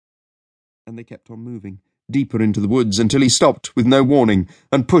and they kept on moving, deeper into the woods, until he stopped with no warning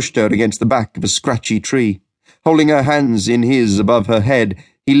and pushed her against the back of a scratchy tree. Holding her hands in his above her head,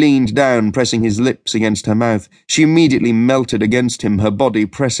 he leaned down, pressing his lips against her mouth. She immediately melted against him, her body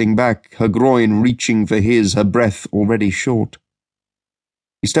pressing back, her groin reaching for his, her breath already short.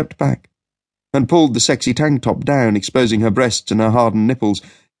 He stepped back and pulled the sexy tank top down, exposing her breasts and her hardened nipples.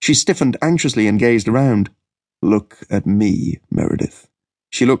 She stiffened anxiously and gazed around. "Look at me, Meredith."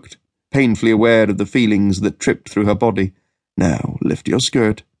 She looked, painfully aware of the feelings that tripped through her body. "Now, lift your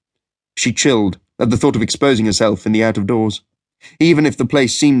skirt." She chilled at the thought of exposing herself in the out-of-doors. Even if the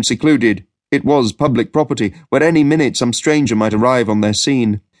place seemed secluded, it was public property, where any minute some stranger might arrive on their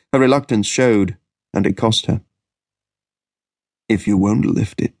scene. Her reluctance showed, and it cost her. "If you won't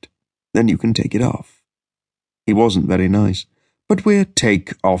lift it, then you can take it off." He wasn't very nice. "But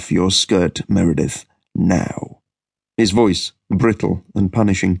take off your skirt, Meredith, now." His voice, brittle and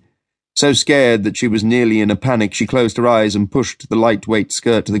punishing. So scared that she was nearly in a panic, she closed her eyes and pushed the lightweight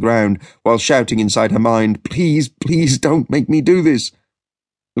skirt to the ground, while shouting inside her mind, "Please, please don't make me do this."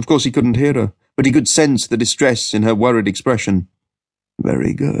 Of course he couldn't hear her, but he could sense the distress in her worried expression.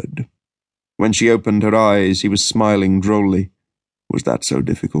 "Very good." When she opened her eyes, he was smiling drolly. "Was that so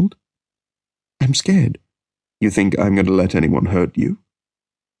difficult?" "I'm scared." "You think I'm going to let anyone hurt you?"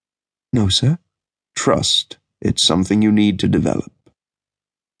 "No, sir." "Trust. It's something you need to develop."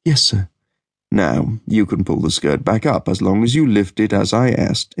 "Yes, sir." "Now, you can pull the skirt back up as long as you lift it as I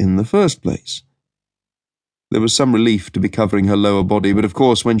asked in the first place." There was some relief to be covering her lower body, but of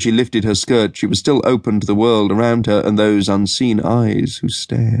course when she lifted her skirt she was still open to the world around her and those unseen eyes who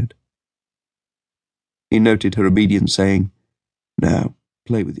stared. He noted her obedience, saying, "Now,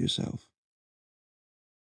 play with yourself."